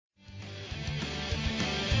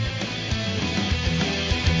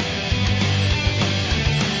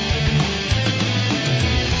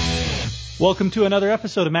Welcome to another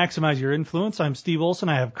episode of Maximize Your Influence. I'm Steve Olson.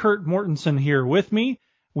 I have Kurt Mortensen here with me.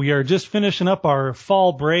 We are just finishing up our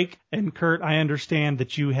fall break. And Kurt, I understand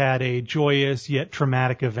that you had a joyous yet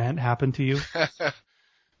traumatic event happen to you.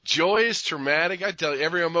 Joyous, traumatic. I tell you,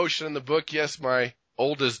 every emotion in the book. Yes, my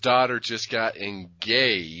oldest daughter just got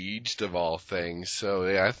engaged, of all things. So,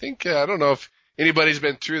 yeah, I think, I don't know if anybody's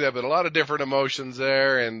been through that, but a lot of different emotions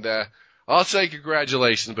there. And I'll say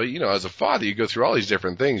congratulations. But, as a father, you go through all these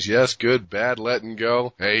different things. Yes, good, bad, letting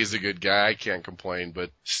go. Hey, he's a good guy. I can't complain.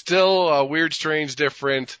 But still a weird, strange,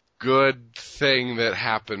 different, good thing that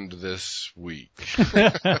happened this week.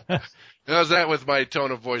 How's that with my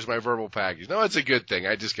tone of voice, my verbal package? No, it's a good thing.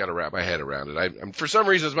 I just got to wrap my head around it. For some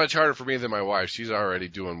reason, it's much harder for me than my wife. She's already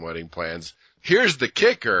doing wedding plans. Here's the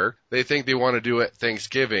kicker. They think they want to do it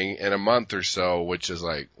Thanksgiving in a month or so, which is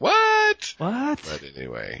like, what? What? But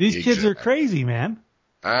anyway. These kids are crazy, man.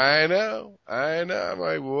 I know. I'm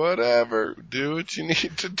like, whatever. Do what you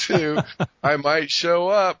need to do. I might show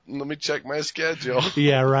up. Let me check my schedule.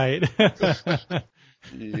 Yeah, right.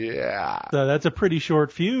 Yeah. So that's a pretty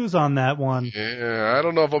short fuse on that one. Yeah, I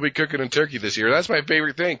don't know if I'll be cooking a turkey this year. That's my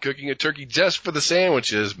favorite thing, cooking a turkey just for the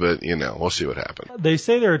sandwiches, but, we'll see what happens. They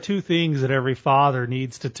say there are two things that every father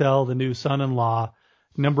needs to tell the new son-in-law.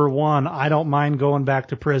 Number one, I don't mind going back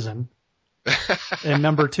to prison. And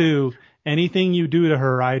number two, anything you do to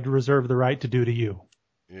her, I'd reserve the right to do to you.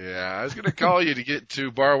 Yeah, I was going to call you to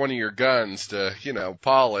borrow one of your guns to,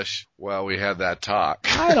 polish while we had that talk.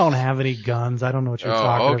 I don't have any guns. I don't know what you're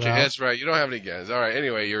talking about. Okay, that's right. You don't have any guns. All right.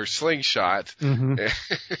 Anyway, your slingshot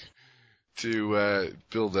to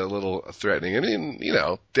build a little threatening.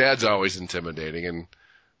 And, Dad's always intimidating, and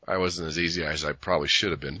I wasn't as easy as I probably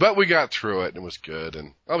should have been. But we got through it, and it was good,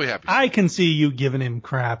 and I'll be happy. I can see you giving him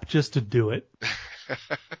crap just to do it.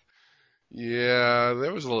 Yeah,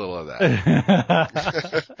 there was a little of that.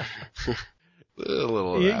 A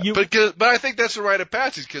little of that. But I think that's the rite of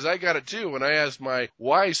passage, because I got it too. When I asked my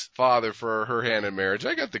wife's father for her hand in marriage,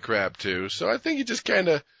 I got the crap too. So I think it just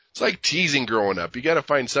it's like teasing growing up. You got to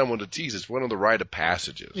find someone to tease. It's one of the rite of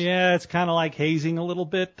passages. Yeah, it's kind of like hazing a little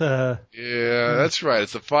bit. Yeah, that's right.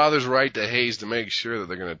 It's the father's right to haze to make sure that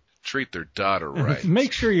they're going to treat their daughter right.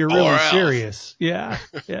 Make sure you're really serious. Yeah.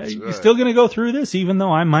 You're right. Still going to go through this, even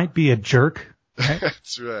though I might be a jerk. Right?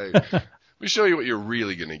 That's right. Let me show you what you're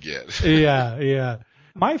really going to get. Yeah.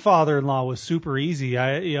 My father-in-law was super easy.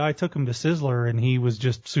 I took him to Sizzler, and he was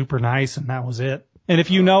just super nice, and that was it. And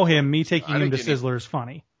if you know him, me taking him to Sizzler is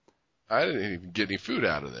funny. I didn't even get any food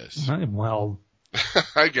out of this. Well,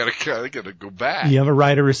 I gotta go back. You have a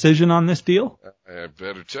right of rescission on this deal? I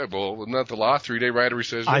better check. Well, isn't that the law? 3-day right of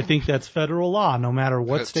rescission? I think that's federal law, no matter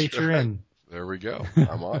what state you're in. There we go.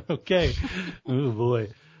 I'm on. Okay. Oh, boy.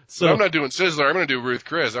 So I'm not doing Sizzler. I'm going to do Ruth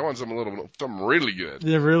Chris. I want something really good.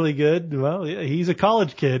 They're really good. Well, yeah, he's a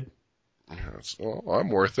college kid. Well, I'm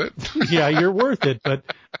worth it. Yeah, you're worth it. But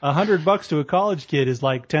 $100 to a college kid is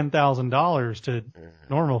like $10,000 to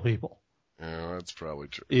normal people. Yeah, that's probably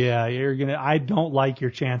true. Yeah, I don't like your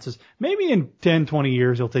chances. Maybe in 10, 20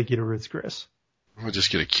 years, he'll take you to Ruth's Chris. I'll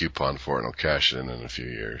just get a coupon for it and I'll cash it in a few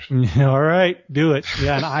years. All right, do it.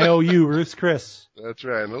 Yeah, an IOU, Ruth's Chris. That's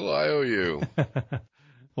right, a little IOU.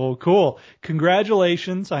 Well, cool.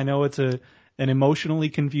 Congratulations. I know it's an emotionally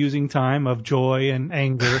confusing time of joy and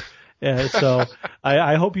anger. So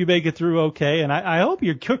I hope you make it through okay. And I hope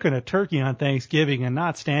you're cooking a turkey on Thanksgiving and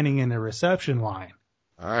not standing in the reception line.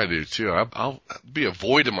 I do too. I'll be a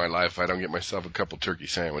void in my life if I don't get myself a couple turkey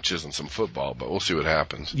sandwiches and some football, but we'll see what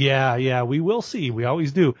happens. Yeah, we will see. We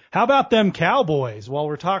always do. How about them Cowboys? While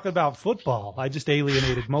we're talking about football, I just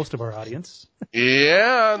alienated most of our audience.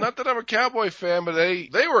 Yeah, not that I'm a Cowboy fan, but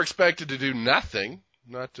they were expected to do nothing,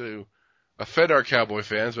 not to offend our Cowboy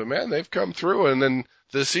fans, but man, they've come through. And then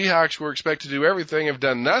the Seahawks were expected to do everything, have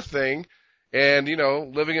done nothing. And,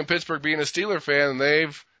 living in Pittsburgh, being a Steeler fan,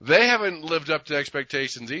 they haven't lived up to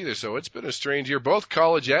expectations either. So it's been a strange year, both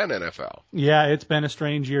college and NFL. Yeah, it's been a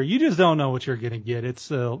strange year. You just don't know what you're going to get.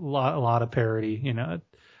 It's a lot of parity.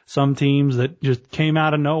 Some teams that just came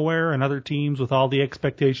out of nowhere and other teams with all the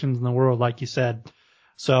expectations in the world, like you said.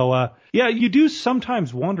 So, you do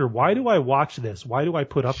sometimes wonder, why do I watch this? Why do I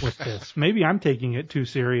put up with this? Maybe I'm taking it too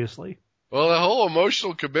seriously. Well, the whole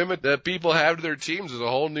emotional commitment that people have to their teams is a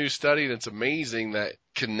whole new study, and it's amazing that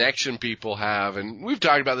connection people have. And we've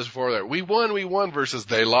talked about this before, that we won versus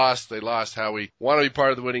they lost, how we want to be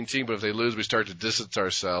part of the winning team, but if they lose, we start to distance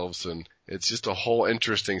ourselves. And it's just a whole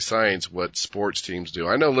interesting science what sports teams do.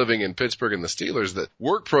 I know living in Pittsburgh and the Steelers that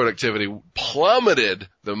work productivity plummeted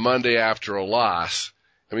the Monday after a loss.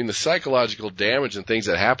 I mean, the psychological damage and things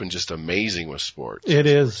that happen just amazing with sports. It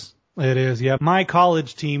is. It is, yeah. My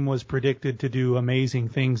college team was predicted to do amazing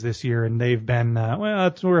things this year, and they've been,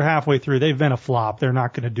 we're halfway through. They've been a flop. They're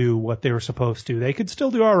not going to do what they were supposed to. They could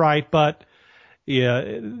still do all right, but yeah,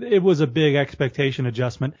 it was a big expectation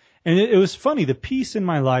adjustment. And it was funny, the piece in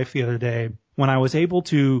my life the other day when I was able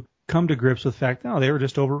to come to grips with the fact, no, they were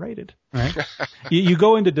just overrated, right? you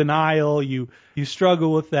go into denial, you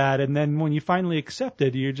struggle with that, and then when you finally accept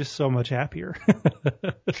it, you're just so much happier.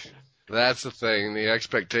 That's the thing, the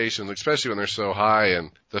expectations, especially when they're so high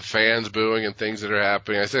and the fans booing and things that are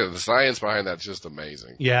happening. I say the science behind that's just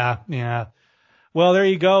amazing. Yeah. Well, there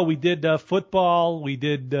you go. We did football. We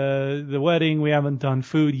did the wedding. We haven't done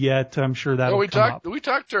food yet. I'm sure that'll come up. We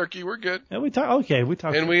talked turkey. We're good. Yeah, we talked. And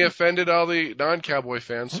turkey. We offended all the non-Cowboy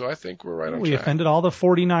fans, so I think we're right on track. We offended all the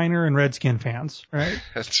 49er and Redskin fans, right?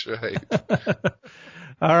 That's right.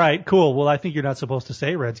 All right, cool. Well, I think you're not supposed to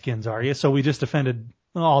say Redskins, are you? So we just offended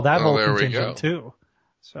all that whole contingent too.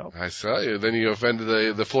 So I saw you. Then you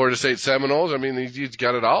offended the Florida State Seminoles. I mean, you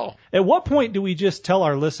got it all. At what point do we just tell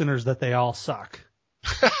our listeners that they all suck?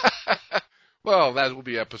 Well, that will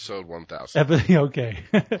be episode 1000. Okay.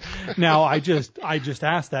 Now, I just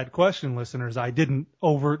asked that question, listeners. I didn't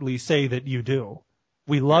overtly say that you do.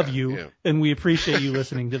 We love you, and we appreciate you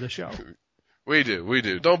listening to the show. We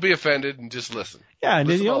do. Don't be offended and just listen. Yeah,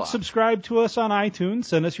 and subscribe to us on iTunes.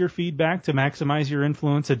 Send us your feedback to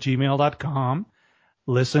maximizeyourinfluence@gmail.com.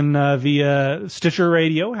 Listen via Stitcher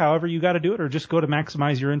Radio, however you got to do it, or just go to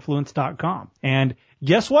maximizeyourinfluence.com. And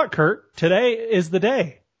guess what, Kurt? Today is the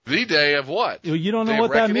day. The day of what? You don't know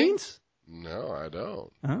what that means? No, I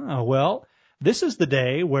don't. Oh, well, this is the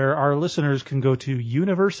day where our listeners can go to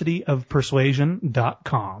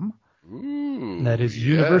universityofpersuasion.com. Ooh, that is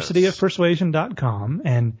yes. universityofpersuasion.com.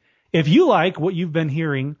 And if you like what you've been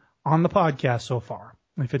hearing on the podcast so far,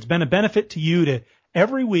 if it's been a benefit to you to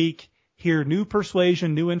every week hear new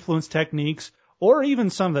persuasion, new influence techniques, or even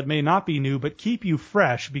some that may not be new but keep you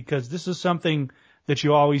fresh, because this is something that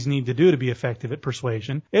you always need to do to be effective at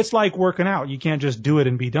persuasion. It's like working out. You can't just do it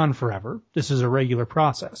and be done forever. This is a regular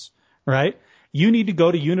process, right? You need to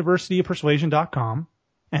go to universityofpersuasion.com.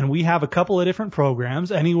 And we have a couple of different programs,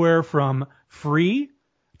 anywhere from free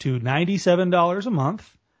to $97 a month.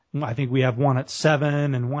 I think we have one at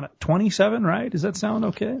 $7 and one at $27, right? Does that sound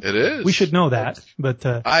okay? It is. We should know that, but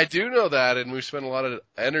I do know that, and we've spent a lot of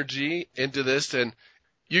energy into this. And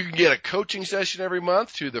you can get a coaching session every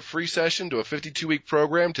month, to the free session, to a 52-week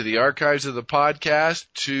program, to the archives of the podcast,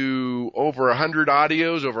 to over 100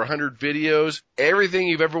 audios, over 100 videos, everything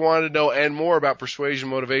you've ever wanted to know and more about persuasion,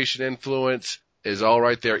 motivation, influence is all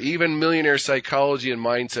right there. Even millionaire psychology and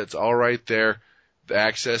mindset's all right there. The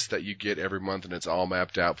access that you get every month, and it's all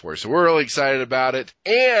mapped out for you. So we're really excited about it.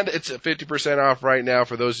 And it's at 50% off right now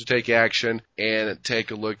for those who take action and take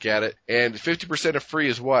a look at it. And 50% of free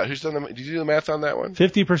is what? Who's done did you do the math on that one?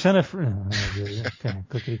 50% of free. Okay,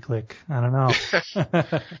 clickety click. I don't know.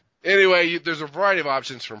 Anyway, there's a variety of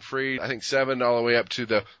options from free, I think $7 all the way up to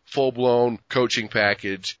the full-blown coaching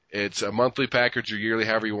package. It's a monthly package or yearly,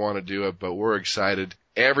 however you want to do it, but we're excited.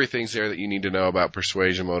 Everything's there that you need to know about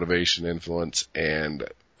persuasion, motivation, influence, and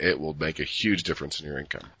it will make a huge difference in your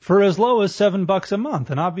income. For as low as $7 a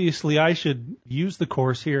month, and obviously I should use the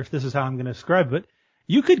course here if this is how I'm going to describe it,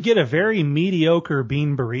 you could get a very mediocre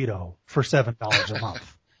bean burrito for $7 a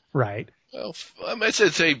month, right? Well, I'd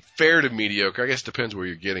say fair to mediocre. I guess it depends where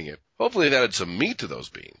you're getting it. Hopefully that had some meat to those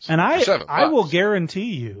beans. And I will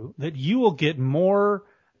guarantee you that you will get more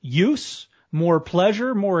use, more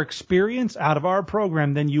pleasure, more experience out of our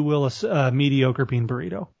program than you will a mediocre bean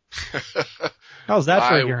burrito. How's that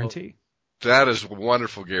for a guarantee? That is a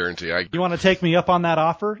wonderful guarantee. You want to take me up on that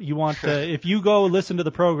offer? You want if you go listen to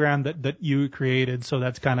the program that you created, so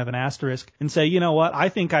that's kind of an asterisk, and say, you know what, I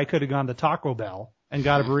think I could have gone to Taco Bell and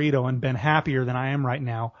got a burrito and been happier than I am right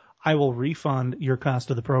now, I will refund your cost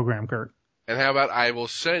of the program, Kurt. And how about I will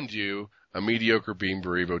send you a mediocre bean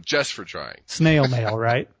burrito just for trying? Snail mail,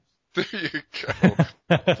 right? There you go.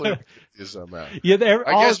 Hopefully yeah,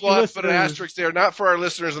 I guess we'll have to put an asterisk there, not for our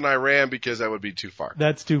listeners in Iran, because that would be too far.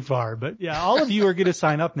 That's too far. But yeah, all of you are going to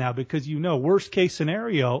sign up now, because you know, worst case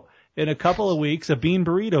scenario, in a couple of weeks, a bean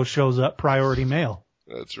burrito shows up priority mail.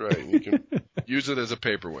 That's right. You can use it as a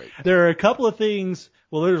paperweight. There are a couple of things.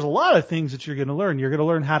 Well, there's a lot of things that you're going to learn. You're going to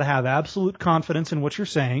learn how to have absolute confidence in what you're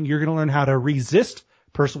saying. You're going to learn how to resist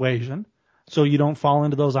persuasion so you don't fall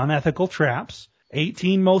into those unethical traps.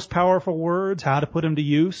 18 most powerful words, how to put them to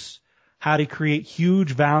use, how to create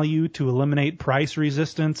huge value to eliminate price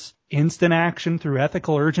resistance, instant action through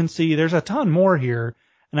ethical urgency. There's a ton more here.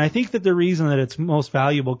 And I think that the reason that it's most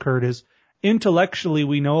valuable, Kurt, is intellectually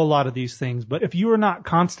we know a lot of these things, but if you are not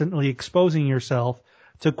constantly exposing yourself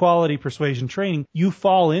to quality persuasion training, you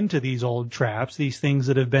fall into these old traps, these things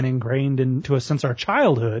that have been ingrained into us since our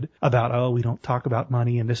childhood about, oh, we don't talk about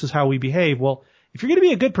money and this is how we behave. Well, if you're going to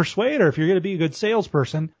be a good persuader, if you're going to be a good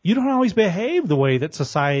salesperson, you don't always behave the way that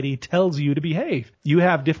society tells you to behave. You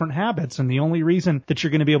have different habits, and the only reason that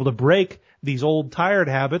you're going to be able to break these old tired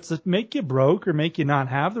habits that make you broke or make you not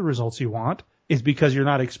have the results you want is because you're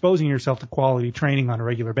not exposing yourself to quality training on a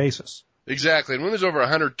regular basis. Exactly. And when there's over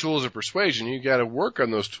 100 tools of persuasion, you got to work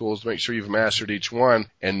on those tools to make sure you've mastered each one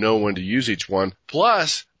and know when to use each one.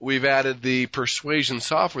 Plus, we've added the persuasion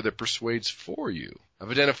software that persuades for you. I've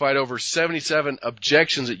identified over 77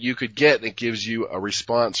 objections that you could get, and it gives you a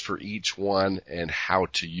response for each one and how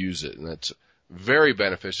to use it. And that's very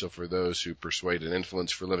beneficial for those who persuade and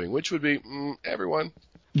influence for a living, which would be everyone.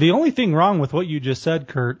 The only thing wrong with what you just said,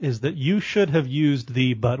 Kurt, is that you should have used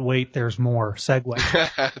the "but wait, there's more" segue.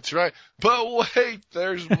 That's right. But wait,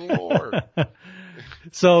 there's more.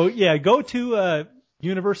 So, yeah, go to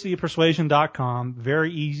universityofpersuasion.com.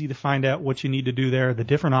 Very easy to find out what you need to do there, the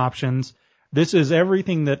different options. This is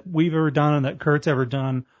everything that we've ever done and that Kurt's ever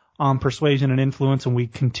done on persuasion and influence, and we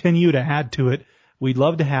continue to add to it. We'd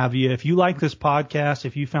love to have you. If you like this podcast,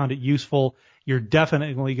 if you found it useful, you're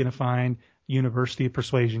definitely going to find University of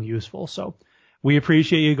Persuasion useful. So we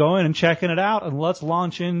appreciate you going and checking it out, and let's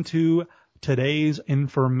launch into today's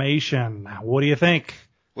information. What do you think?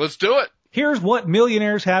 Let's do it. Here's what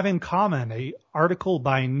millionaires have in common, a article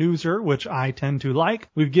by Newser, which I tend to like.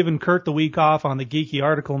 We've given Kurt the week off on the geeky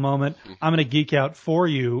article moment. I'm going to geek out for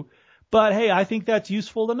you. But hey, I think that's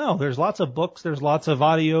useful to know. There's lots of books, there's lots of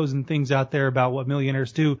audios and things out there about what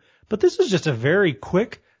millionaires do. But this is just a very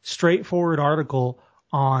quick, straightforward article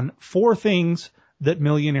on 4 things that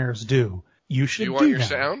millionaires do. You should do. You want your now.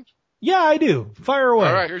 sound? Yeah, I do. Fire away.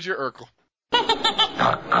 All right, here's your Urkel.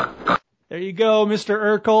 There you go, Mr.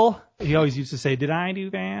 Urkel. He always used to say, "Did I do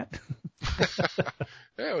that?"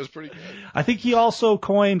 Yeah, it was pretty good. I think he also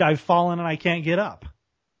coined, "I've fallen and I can't get up."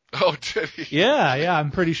 Oh, did he? Yeah,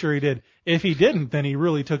 I'm pretty sure he did. If he didn't, then he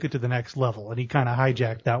really took it to the next level, and he kind of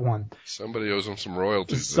hijacked that one. Somebody owes him some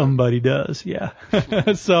royalties. Somebody does, yeah.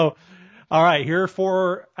 So, all right, here are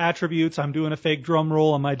 4 attributes. I'm doing a fake drum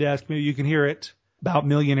roll on my desk. Maybe you can hear it. About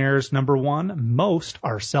millionaires. Number 1, most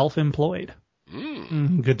are self-employed.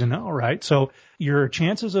 Good to know, right? So your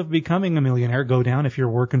chances of becoming a millionaire go down if you're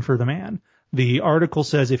working for the man. The article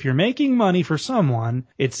says if you're making money for someone,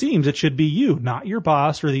 it seems it should be you, not your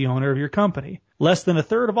boss or the owner of your company. Less than a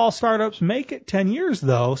third of all startups make it 10 years,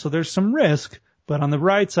 though, so there's some risk. But on the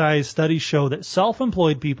bright side, studies show that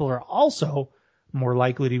self-employed people are also more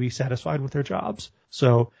likely to be satisfied with their jobs.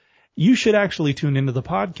 So you should actually tune into the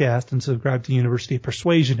podcast and subscribe to University of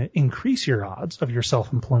Persuasion to increase your odds of your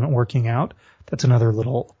self-employment working out. That's another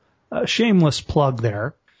little shameless plug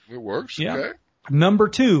there. It works. Yeah. Okay. Number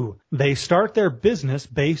 2, they start their business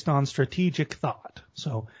based on strategic thought.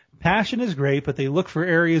 So passion is great, but they look for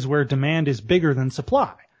areas where demand is bigger than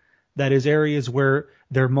supply. That is, areas where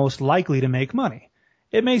they're most likely to make money.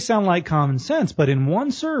 It may sound like common sense, but in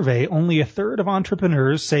one survey, only a third of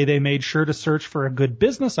entrepreneurs say they made sure to search for a good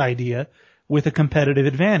business idea with a competitive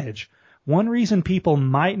advantage. One reason people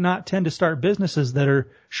might not tend to start businesses that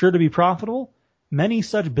are sure to be profitable, many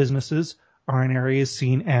such businesses are in areas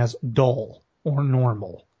seen as dull or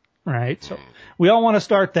normal, right? So we all want to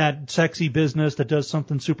start that sexy business that does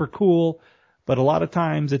something super cool, but a lot of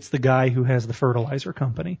times it's the guy who has the fertilizer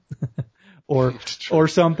company. Or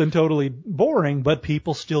something totally boring, but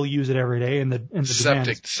people still use it every day. And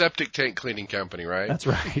the septic tank cleaning company, right? That's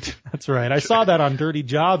right. That's right. I saw that on Dirty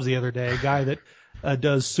Jobs the other day. A guy that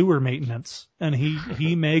does sewer maintenance, and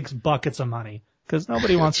he makes buckets of money because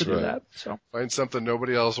nobody wants to do that. So find something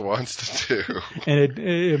nobody else wants to do. And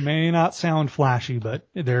it may not sound flashy, but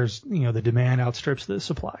there's the demand outstrips the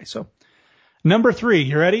supply. So number 3,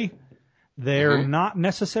 you ready? They're not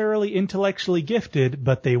necessarily intellectually gifted,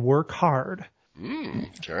 but they work hard.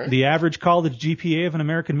 Okay. The average college GPA of an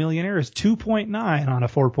American millionaire is 2.9 on a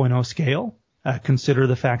 4.0 scale. Consider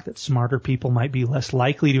the fact that smarter people might be less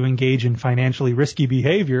likely to engage in financially risky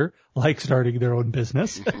behavior, like starting their own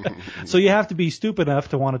business. So you have to be stupid enough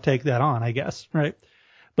to want to take that on, I guess, right?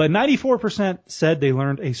 But 94% said they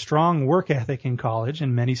learned a strong work ethic in college,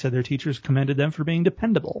 and many said their teachers commended them for being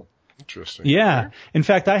dependable. Interesting. Yeah. In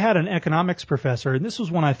fact, I had an economics professor, and this was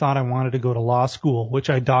when I thought I wanted to go to law school, which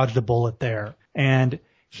I dodged a bullet there. And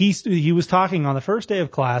he was talking on the first day of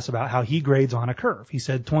class about how he grades on a curve. He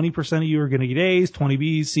said 20% of you are going to get A's, 20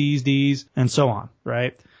 B's, C's, D's, and so on,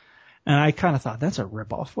 right? And I kind of thought, that's a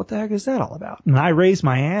ripoff. What the heck is that all about? And I raised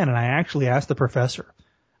my hand, and I actually asked the professor.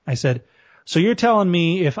 I said, So you're telling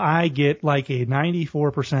me if I get like a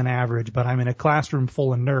 94% average, but I'm in a classroom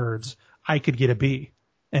full of nerds, I could get a B.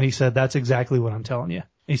 And he said, that's exactly what I'm telling you.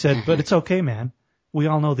 He said, but it's okay, man. We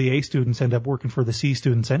all know the A students end up working for the C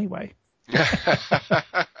students anyway.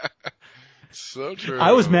 So true.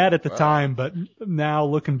 I was mad at the time, but now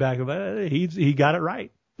looking back, he got it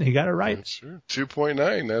right. He got it right. That's true.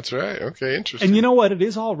 2.9. That's right. Okay. Interesting. And you know what? It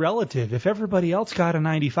is all relative. If everybody else got a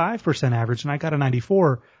 95% average and I got a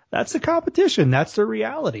 94, that's the competition. That's the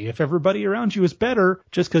reality. If everybody around you is better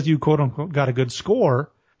just because you quote unquote got a good score,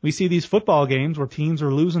 we see these football games where teams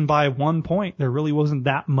are losing by 1 point. There really wasn't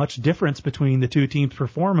that much difference between the two teams'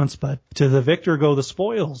 performance, but to the victor go the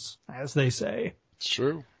spoils, as they say. It's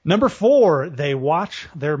true. Number 4, they watch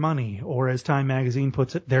their money, or as Time Magazine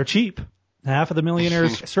puts it, they're cheap. Half of the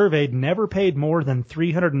millionaires surveyed never paid more than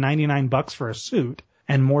 $399 for a suit,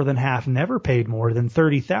 and more than half never paid more than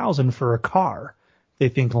 $30,000 for a car. They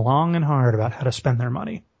think long and hard about how to spend their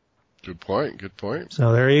money. Good point. Good point.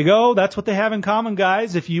 So there you go. That's what they have in common,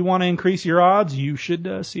 guys. If you want to increase your odds, you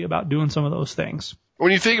should see about doing some of those things.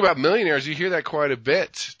 When you think about millionaires, you hear that quite a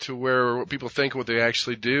bit to where what people think and what they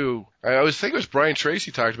actually do. I always think it was Brian Tracy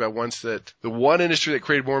talked about once that the one industry that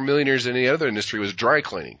created more millionaires than any other industry was dry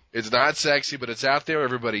cleaning. It's not sexy, but it's out there.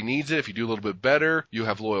 Everybody needs it. If you do a little bit better, you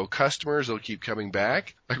have loyal customers. They'll keep coming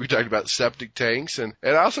back. Like we talked about septic tanks. And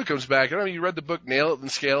it also comes back. I don't know, you read the book Nail It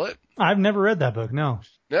and Scale It? I've never read that book, no.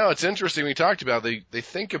 No, it's interesting. We talked about they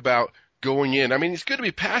think about going in. I mean, it's good to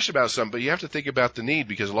be passionate about something, but you have to think about the need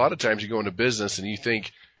because a lot of times you go into business and you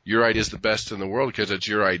think your idea is the best in the world because it's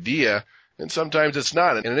your idea, and sometimes it's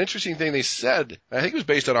not. And an interesting thing they said, I think it was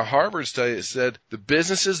based on a Harvard study, it said the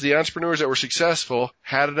businesses, the entrepreneurs that were successful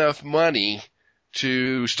had enough money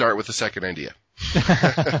to start with the second idea.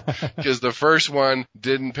 Because the first one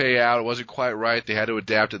didn't pay out. It wasn't quite right. They had to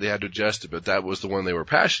adapt it. They had to adjust it. But that was the one they were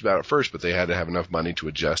passionate about at first, but they had to have enough money to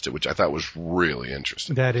adjust it, which I thought was really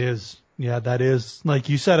interesting. That is. Yeah, that is. Like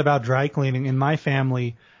you said about dry cleaning, in my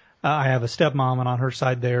family, I have a stepmom, and on her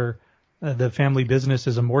side there, the family business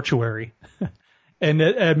is a mortuary. And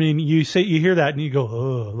I mean, you hear that and you go,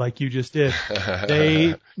 oh, like you just did.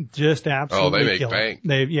 They just absolutely they make kill bank.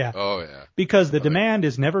 It. Yeah. Oh yeah. Because the demand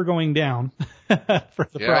is never going down for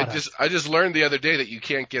the product. I just learned the other day that you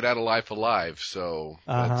can't get out of life alive, so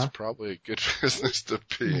that's probably a good business to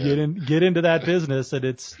be in. Get into that business, and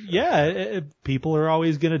it's people are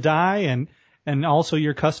always going to die, and also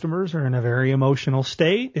your customers are in a very emotional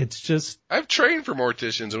state. It's just... I've trained for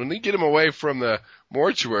morticians, and when they get them away from the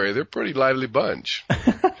mortuary, they're a pretty lively bunch.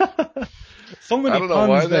 So many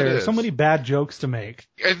puns there, so many bad jokes to make.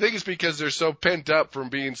 I think it's because they're so pent up from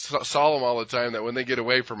being solemn all the time that when they get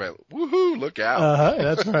away from it, woohoo, look out.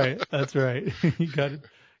 That's right. That's right. You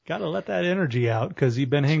got to let that energy out because you've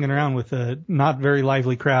been hanging around with a not very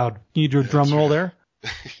lively crowd. Can you do a drum roll there?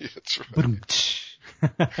 That's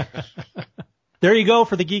right. There you go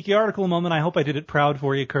for the geeky article moment. I hope I did it proud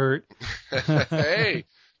for you, Kurt. Hey,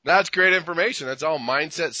 that's great information. That's all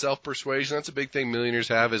mindset, self-persuasion. That's a big thing millionaires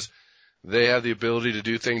have is they have the ability to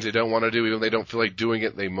do things they don't want to do, even if they don't feel like doing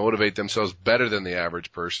it. They motivate themselves better than the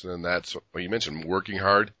average person, and that's what you mentioned, working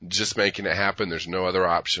hard, just making it happen. There's no other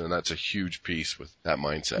option, and that's a huge piece with that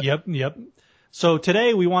mindset. Yep. So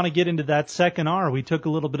today we want to get into that second R. We took a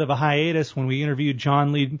little bit of a hiatus when we interviewed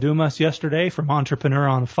John Lee Dumas yesterday from Entrepreneur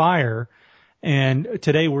on Fire, and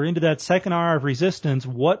today we're into that second R of resistance.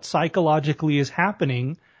 What psychologically is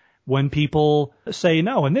happening when people say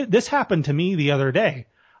no? And this happened to me the other day.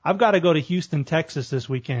 I've got to go to Houston, Texas this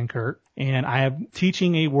weekend, Kurt, and I am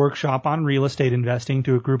teaching a workshop on real estate investing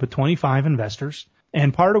to a group of 25 investors.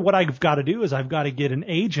 And part of what I've got to do is I've got to get an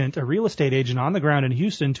agent, a real estate agent on the ground in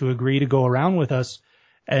Houston to agree to go around with us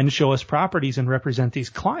and show us properties and represent these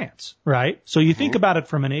clients, right? So you think about it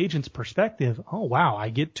from an agent's perspective. Oh, wow, I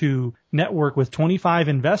get to network with 25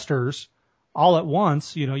 investors all at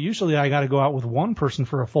once. You know, usually I got to go out with one person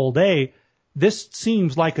for a full day. This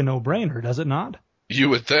seems like a no-brainer, does it not? You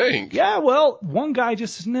would think. Yeah, well, one guy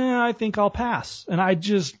just says, nah, I think I'll pass. And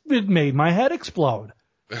it made my head explode.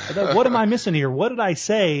 What am I missing here? What did I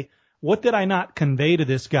say? What did I not convey to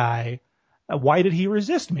this guy? Why did he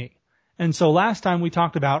resist me? And so last time we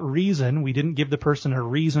talked about reason. We didn't give the person a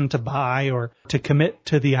reason to buy or to commit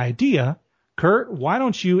to the idea. Kurt, why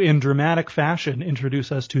don't you, in dramatic fashion,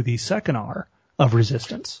 introduce us to the second R of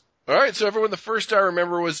resistance? All right, so everyone, the first I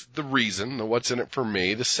remember was the reason, the what's in it for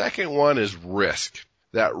me. The second one is risk.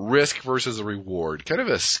 That risk versus a reward. Kind of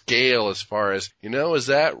a scale as far as, is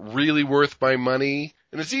that really worth my money?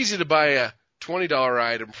 And it's easy to buy a $20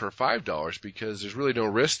 item for $5 because there's really no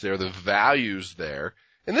risk there. The value's there.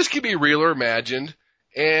 And this could be real or imagined.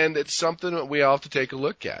 And it's something that we all have to take a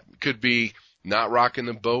look at. It could be not rocking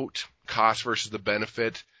the boat, cost versus the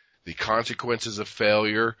benefit, the consequences of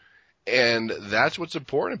failure. And that's what's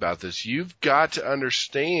important about this. You've got to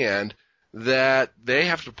understand that they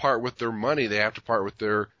have to part with their money. They have to part with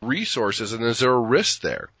their resources. And is there a risk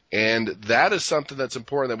there? And that is something that's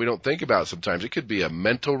important that we don't think about sometimes. It could be a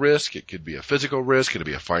mental risk. It could be a physical risk. It could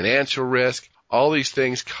be a financial risk. All these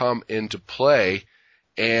things come into play.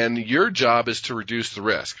 And your job is to reduce the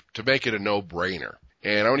risk, to make it a no-brainer.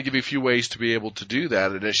 And I want to give you a few ways to be able to do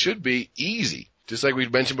that. And it should be easy. Just like we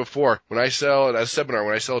mentioned before, when I sell at a seminar,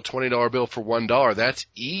 when I sell a $20 bill for $1, that's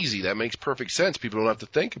easy. That makes perfect sense. People don't have to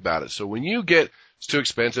think about it. So when you get it's too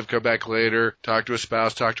expensive, come back later, talk to a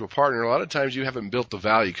spouse, talk to a partner, a lot of times you haven't built the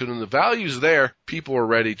value. Because when the value's there, people are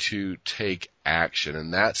ready to take action,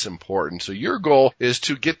 and that's important. So your goal is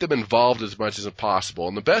to get them involved as much as possible.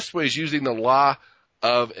 And the best way is using the law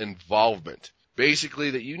of involvement.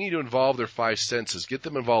 Basically, that you need to involve their five senses, get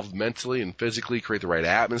them involved mentally and physically, create the right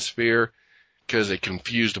atmosphere, because a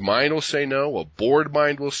confused mind will say no, a bored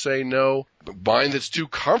mind will say no, a mind that's too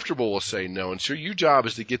comfortable will say no. And so your job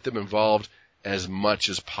is to get them involved as much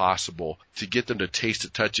as possible, to get them to taste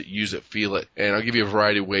it, touch it, use it, feel it. And I'll give you a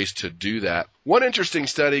variety of ways to do that. One interesting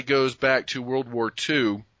study goes back to World War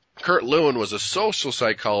II. Kurt Lewin was a social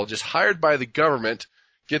psychologist hired by the government,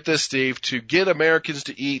 get this, Steve, to get Americans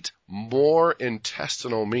to eat more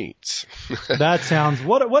intestinal meats. That sounds,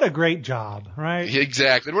 what a great job, right?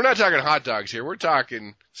 Exactly. And we're not talking hot dogs here. We're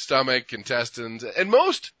talking stomach, intestines. And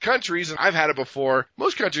most countries, and I've had it before,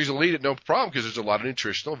 most countries will eat it no problem because there's a lot of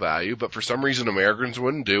nutritional value. But for some reason, Americans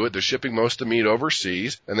wouldn't do it. They're shipping most of the meat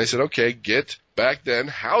overseas. And they said, okay, get back then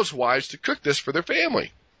housewives to cook this for their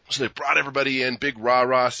family. So they brought everybody in, big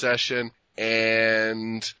rah-rah session,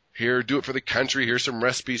 and here, do it for the country. Here's some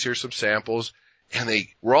recipes. Here's some samples. And they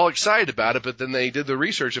were all excited about it, but then they did the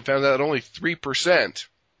research and found out that only 3%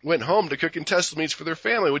 went home to cook intestinal meats for their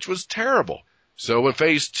family, which was terrible. So in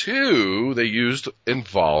phase 2, they used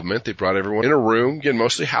involvement. They brought everyone in a room, again,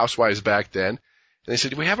 mostly housewives back then. And they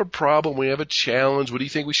said, we have a problem. We have a challenge. What do you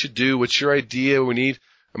think we should do? What's your idea?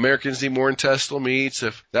 Americans need more intestinal meats.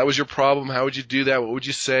 If that was your problem, how would you do that? What would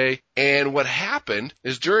you say? And what happened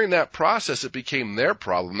is during that process, it became their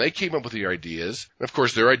problem. They came up with the ideas. And of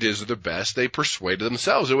course, their ideas are the best. They persuaded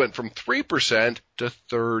themselves. It went from 3% to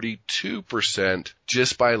 32%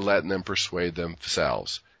 just by letting them persuade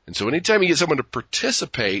themselves. And so anytime you get someone to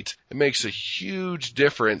participate, it makes a huge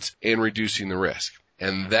difference in reducing the risk.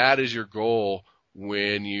 And that is your goal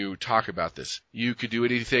when you talk about this. You could do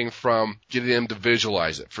anything from getting them to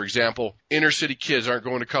visualize it. For example, inner city kids aren't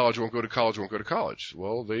going to college, won't go to college, won't go to college.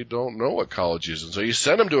 Well, they don't know what college is. And so you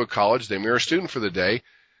send them to a college, they are a student for the day.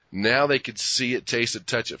 Now they could see it, taste it,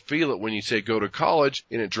 touch it, feel it when you say go to college,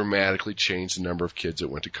 and it dramatically changed the number of kids that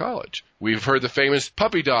went to college. We've heard the famous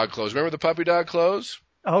puppy dog clothes. Remember the puppy dog clothes?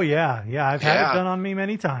 Oh, yeah. Yeah, I've had it done on me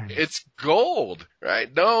many times. It's gold, right?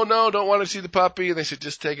 No, don't want to see the puppy. And they said,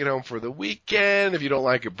 just take it home for the weekend. If you don't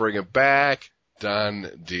like it, bring it back.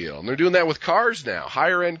 Done deal. And they're doing that with cars now,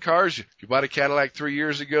 higher-end cars. If you bought a Cadillac 3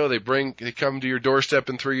 years ago, they come to your doorstep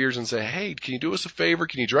in 3 years and say, hey, can you do us a favor?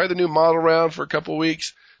 Can you drive the new model around for a couple of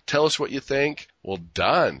weeks? Tell us what you think. Well,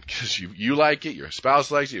 done, because you like it, your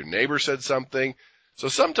spouse likes it, your neighbor said something. So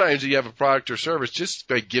sometimes you have a product or service just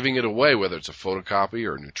by giving it away, whether it's a photocopy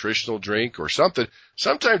or a nutritional drink or something.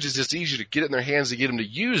 Sometimes it's just easier to get it in their hands to get them to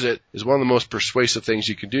use it is one of the most persuasive things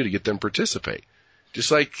you can do to get them to participate. Just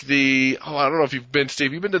like I don't know if you've been,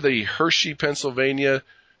 Steve, you've been to the Hershey, Pennsylvania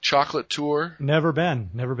chocolate tour? Never been.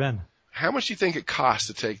 How much do you think it costs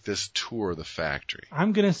to take this tour of the factory?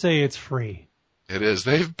 I'm going to say it's free. It is.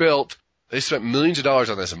 They spent millions of dollars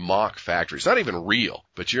on this mock factory. It's not even real,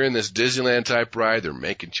 but you're in this Disneyland type ride. They're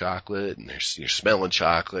making chocolate and you're smelling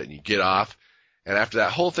chocolate and you get off. And after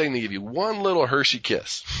that whole thing, they give you one little Hershey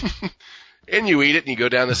kiss and you eat it and you go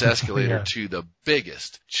down this escalator to the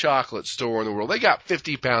biggest chocolate store in the world. They got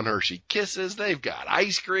 50-pound Hershey Kisses. They've got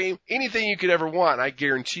ice cream, anything you could ever want. I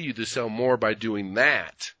guarantee you they sell more by doing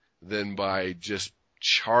that than by just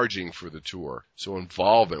charging for the tour. So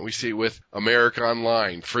involvement. We see it with America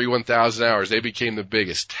Online, free 1,000 hours. They became the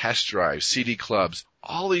biggest. Test drives, CD clubs.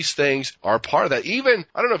 All these things are part of that. Even,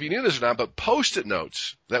 I don't know if you knew this or not, but Post-it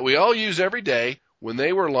notes that we all use every day when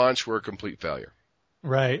they were launched were a complete failure.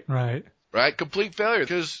 Right. Complete failure.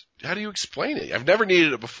 Because how do you explain it? I've never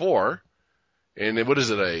needed it before. And what is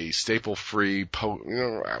it, a staple-free,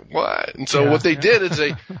 what? And so what they did is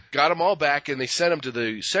they got them all back and they sent them to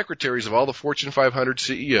the secretaries of all the Fortune 500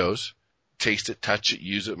 CEOs taste it, touch it,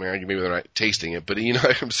 use it. Maybe they're not tasting it, but you know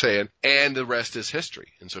what I'm saying? And the rest is history.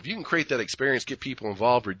 And so if you can create that experience, get people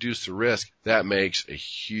involved, reduce the risk, that makes a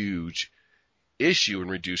huge issue in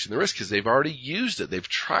reducing the risk because they've already used it. They've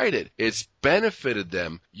tried it. It's benefited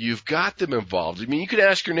them. You've got them involved. I mean, you could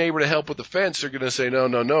ask your neighbor to help with the fence. They're going to say, no.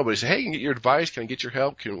 But you say, hey, can I get your advice? Can I get your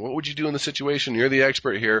help? What would you do in the situation? You're the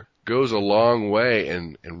expert here. Goes a long way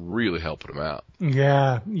and really helping them out.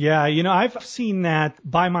 Yeah. You know, I've seen that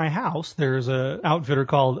by my house. There's a outfitter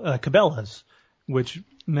called Cabela's, which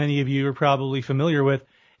many of you are probably familiar with.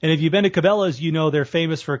 And if you've been to Cabela's, you know they're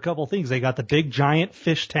famous for a couple things. They got the big giant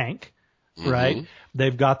fish tank. Right. Mm-hmm.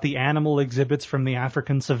 They've got the animal exhibits from the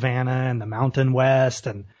African savanna and the Mountain West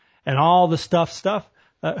and all the stuff,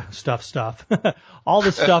 all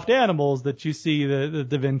the stuffed animals that you see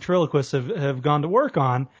the ventriloquists have gone to work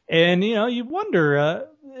on. And, you know, you wonder,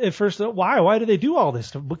 at first, why do they do all this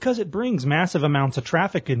stuff? Because it brings massive amounts of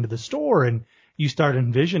traffic into the store and you start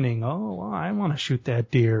envisioning, I want to shoot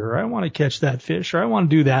that deer or I want to catch that fish or I want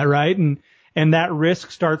to do that. Right. And that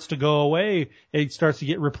risk starts to go away. It starts to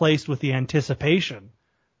get replaced with the anticipation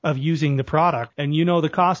of using the product. And you know the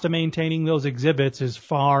cost of maintaining those exhibits is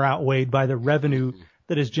far outweighed by the revenue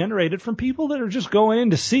that is generated from people that are just going in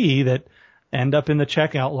to see that end up in the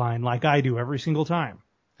checkout line like I do every single time.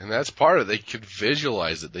 And that's part of it. They could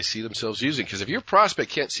visualize it. They see themselves using it. Because if your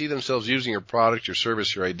prospect can't see themselves using your product, your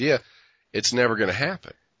service, your idea, it's never going to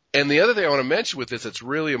happen. And the other thing I want to mention with this that's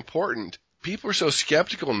really important, people are so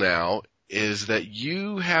skeptical now, is that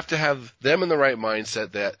you have to have them in the right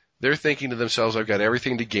mindset that they're thinking to themselves, I've got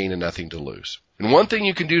everything to gain and nothing to lose. And one thing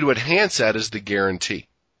you can do to enhance that is the guarantee.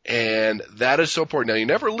 And that is so important. Now, you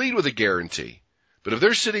never lead with a guarantee. But if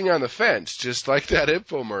they're sitting on the fence, just like that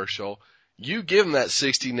infomercial, you give them that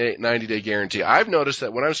 60, 90-day guarantee. I've noticed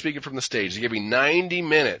that when I'm speaking from the stage, they give me 90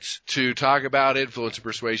 minutes to talk about influence and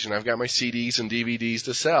persuasion. I've got my CDs and DVDs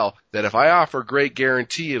to sell, that if I offer a great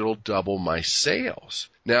guarantee, it'll double my sales.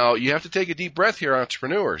 Now, you have to take a deep breath here,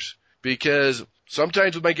 entrepreneurs, because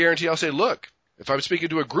sometimes with my guarantee, I'll say, look, if I'm speaking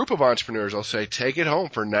to a group of entrepreneurs, I'll say, take it home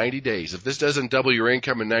for 90 days. If this doesn't double your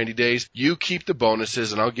income in 90 days, you keep the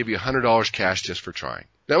bonuses, and I'll give you $100 cash just for trying.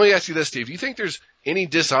 Now, let me ask you this, Steve. Do you think there's any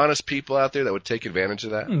dishonest people out there that would take advantage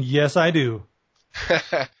of that? Yes, I do.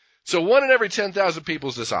 So 1 in every 10,000 people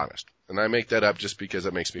is dishonest. And I make that up just because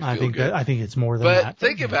it makes me feel good. I think it's more than that. But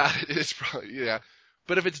think about it. It's probably, yeah.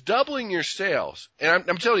 But if it's doubling your sales, and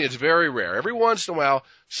I'm telling you, it's very rare. Every once in a while,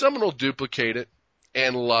 someone will duplicate it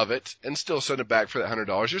and love it and still send it back for that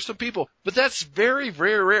 $100. There's some people, but that's very,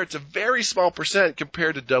 very rare. It's a very small percent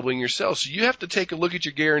compared to doubling your sales. So you have to take a look at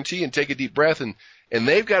your guarantee and take a deep breath, and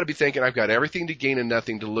they've got to be thinking, I've got everything to gain and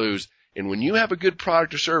nothing to lose. And when you have a good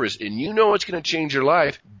product or service and you know it's going to change your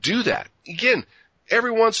life, do that. Again,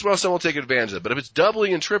 every once in a while someone will take advantage of it. But if it's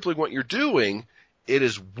doubling and tripling what you're doing, it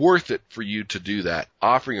is worth it for you to do that.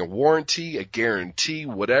 Offering a warranty, a guarantee,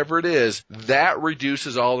 whatever it is, that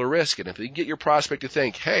reduces all the risk. And if you can get your prospect to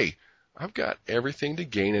think, hey, I've got everything to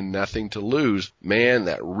gain and nothing to lose, man,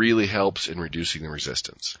 that really helps in reducing the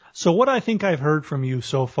resistance. So what I think I've heard from you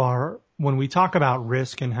so far when we talk about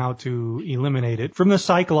risk and how to eliminate it from the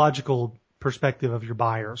psychological perspective of your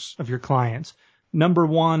buyers, of your clients, number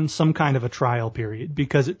one, some kind of a trial period,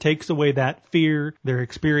 because it takes away that fear. They're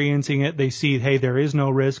experiencing it. They see, hey, there is no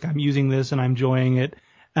risk. I'm using this and I'm enjoying it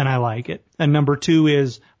and I like it. And number two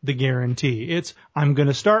is the guarantee. It's, I'm going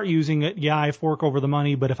to start using it. Yeah, I fork over the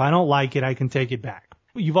money, but if I don't like it, I can take it back.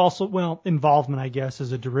 You've also, involvement, I guess,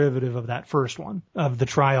 is a derivative of that first one, of the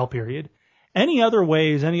trial period. Any other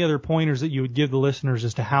ways, any other pointers that you would give the listeners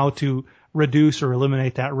as to how to reduce or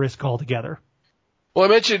eliminate that risk altogether? Well, I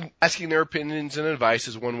mentioned asking their opinions and advice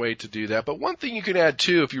is one way to do that. But one thing you can add,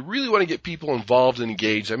 too, if you really want to get people involved and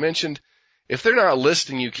engaged, I mentioned if they're not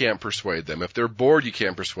listening, you can't persuade them. If they're bored, you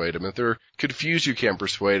can't persuade them. If they're confused, you can't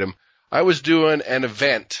persuade them. I was doing an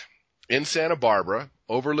event in Santa Barbara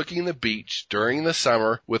overlooking the beach during the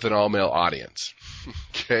summer with an all-male audience.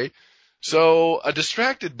 Okay? So a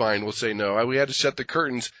distracted mind will say no. We had to shut the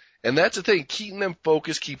curtains. And that's the thing, keeping them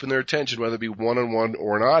focused, keeping their attention, whether it be one-on-one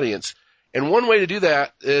or an audience. And one way to do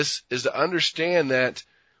that is to understand that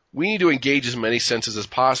we need to engage as many senses as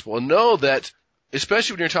possible and know that,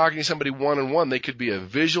 especially when you're talking to somebody one-on-one, they could be a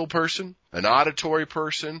visual person, an auditory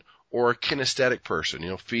person, or a kinesthetic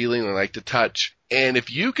person, feeling and like to touch. And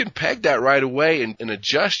if you can peg that right away and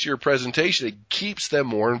adjust your presentation, it keeps them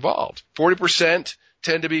more involved. 40%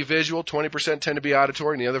 tend to be visual, 20% tend to be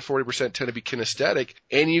auditory, and the other 40% tend to be kinesthetic.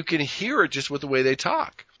 And you can hear it just with the way they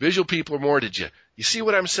talk. Visual people are more, you see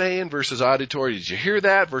what I'm saying, versus auditory. Did you hear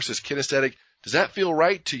that? Versus kinesthetic. Does that feel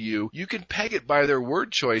right to you? You can peg it by their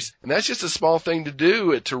word choice, and that's just a small thing to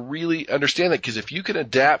do to really understand that, because if you can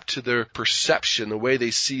adapt to their perception, the way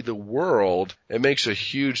they see the world, it makes a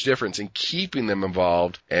huge difference in keeping them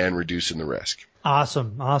involved and reducing the risk.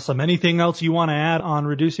 Awesome. Anything else you want to add on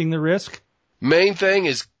reducing the risk? Main thing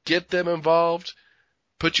is get them involved,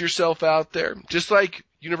 put yourself out there. Just like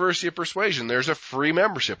University of Persuasion, there's a free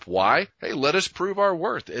membership. Why? Hey, let us prove our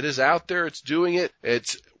worth. It is out there. It's doing it.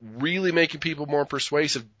 It's really making people more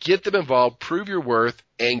persuasive. Get them involved, prove your worth,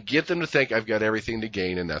 and get them to think I've got everything to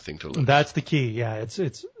gain and nothing to lose. That's the key. Yeah.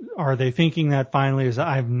 It's, are they thinking that finally is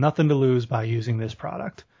I have nothing to lose by using this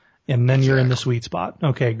product? And then You're in the sweet spot.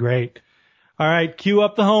 Okay, great. All right. Cue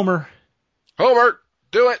up the Homer. Homer,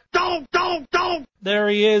 do it. Don't. There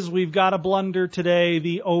he is. We've got a blunder today.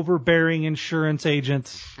 The overbearing insurance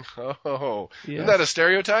agent. Oh, Yes. Isn't that a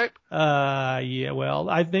stereotype? Yeah, well,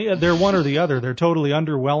 I think they're one or the other. They're totally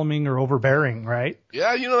underwhelming or overbearing, right?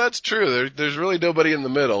 Yeah, that's true. There's really nobody in the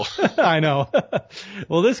middle. I know.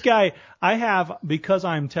 Well, this guy, because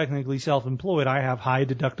I'm technically self-employed, I have high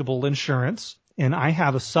deductible insurance, and I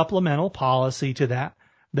have a supplemental policy to that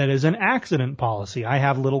is an accident policy. I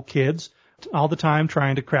have little kids all the time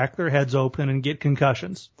trying to crack their heads open and get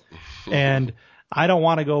concussions. And I don't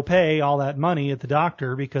want to go pay all that money at the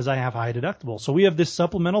doctor because I have high deductible. So we have this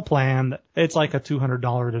supplemental plan that it's like a $200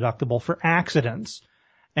 deductible for accidents.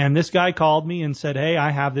 And this guy called me and said, hey, I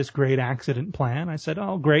have this great accident plan. I said,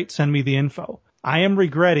 oh, great. Send me the info. I am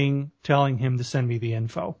regretting telling him to send me the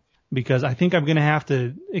info because I think I'm going to have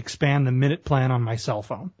to expand the minute plan on my cell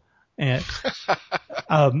phone. And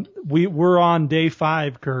we're on day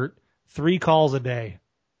 5, Kurt. 3 calls a day.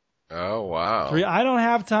 Oh, wow. 3. I don't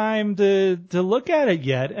have time to look at it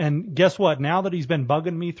yet. And guess what? Now that he's been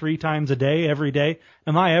bugging me 3 times a day, every day,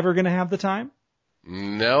 am I ever going to have the time?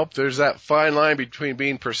 Nope. There's that fine line between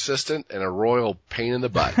being persistent and a royal pain in the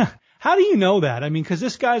butt. How do you know that? I mean, because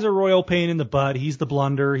this guy's a royal pain in the butt. He's the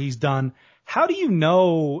blunder. He's done. How do you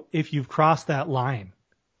know if you've crossed that line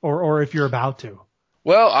or if you're about to?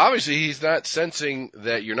 Well, obviously he's not sensing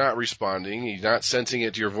that you're not responding. He's not sensing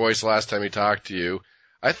it to your voice last time he talked to you.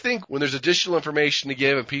 I think when there's additional information to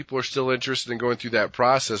give and people are still interested in going through that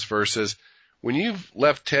process versus when you've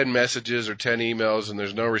left 10 messages or 10 emails and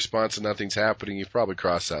there's no response and nothing's happening, you've probably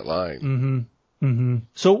crossed that line.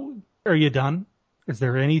 So are you done? Is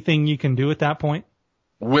there anything you can do at that point?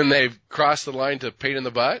 When they've crossed the line to pain in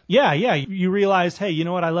the butt? Yeah. You realized, hey, you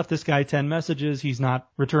know what? I left this guy 10 messages. He's not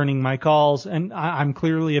returning my calls, and I'm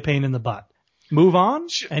clearly a pain in the butt. Move on?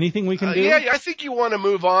 Anything we can do? Yeah, I think you want to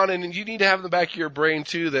move on, and you need to have in the back of your brain,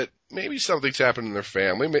 too, that maybe something's happened in their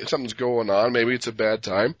family. Maybe something's going on. Maybe it's a bad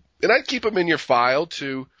time. And I'd keep them in your file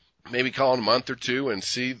to maybe call in a month or 2 and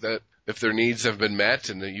see that if their needs have been met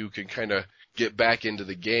and that you can kind of get back into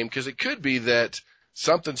the game. Because it could be that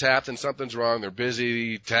something's happened, something's wrong, they're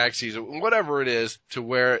busy, taxis, whatever it is, to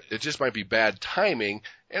where it just might be bad timing,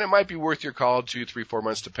 and it might be worth your call 2, 3, 4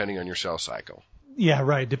 months, depending on your sales cycle. Yeah,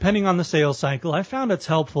 right. Depending on the sales cycle. I found it's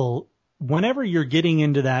helpful whenever you're getting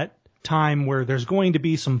into that time where there's going to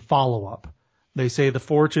be some follow-up. They say the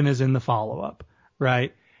fortune is in the follow-up,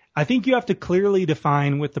 right? I think you have to clearly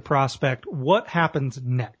define with the prospect what happens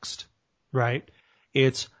next, right?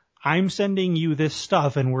 It's, I'm sending you this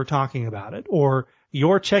stuff and we're talking about it, or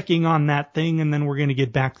you're checking on that thing and then we're going to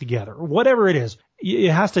get back together, or whatever it is.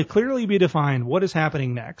 It has to clearly be defined what is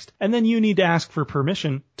happening next. And then you need to ask for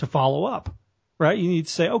permission to follow up, right? You need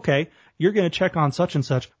to say, okay, you're going to check on such and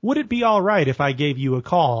such. Would it be all right if I gave you a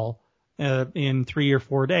call in 3 or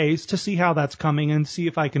 4 days to see how that's coming and see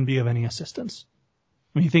if I can be of any assistance?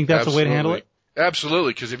 I mean, you think that's Absolutely. a way to handle it?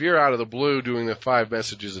 Absolutely, because if you're out of the blue doing the 5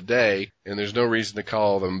 messages a day and there's no reason to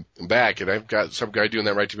call them back, and I've got some guy doing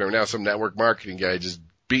that right to me right now, some network marketing guy just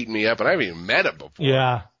beating me up, and I haven't even met him before.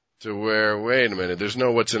 Yeah. To where, wait a minute, there's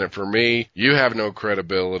no what's in it for me, you have no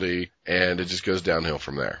credibility, and it just goes downhill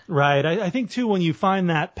from there. Right. I think, too, when you find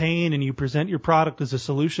that pain and you present your product as a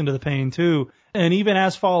solution to the pain, too, and even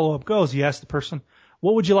as follow-up goes, you ask the person,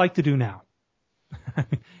 what would you like to do now?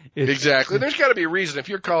 Exactly. There's got to be a reason. If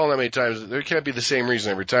you're calling that many times, there can't be the same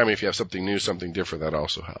reason every time. If you have something new, something different, that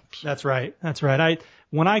also helps. That's right. That's right.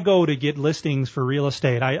 When I go to get listings for real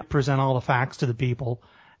estate, I present all the facts to the people,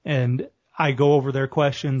 and I go over their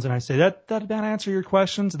questions, and I say, that answer your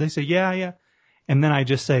questions? They say, yeah. And then I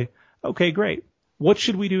just say, okay, great. What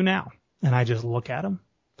should we do now? And I just look at them.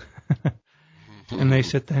 And they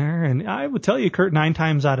sit there, and I would tell you, Kurt, 9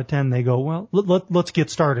 times out of 10, they go, well, let's get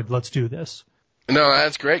started. Let's do this. No,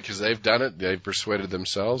 that's great because they've done it. They've persuaded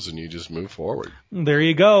themselves, and you just move forward. There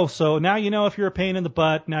you go. So now you know if you're a pain in the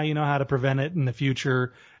butt. Now you know how to prevent it in the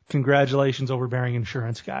future. Congratulations, overbearing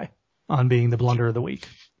insurance guy. on being the blunder of the week.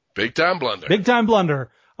 Big time blunder. Big time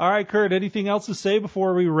blunder. All right, Kurt, anything else to say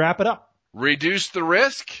before we wrap it up? Reduce the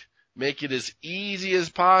risk. Make it as easy as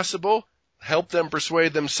possible. Help them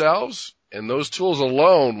persuade themselves. And those tools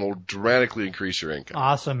alone will dramatically increase your income.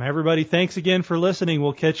 Awesome. Everybody, thanks again for listening.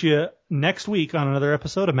 We'll catch you next week on another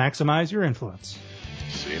episode of Maximize Your Influence.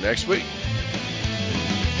 See you next week.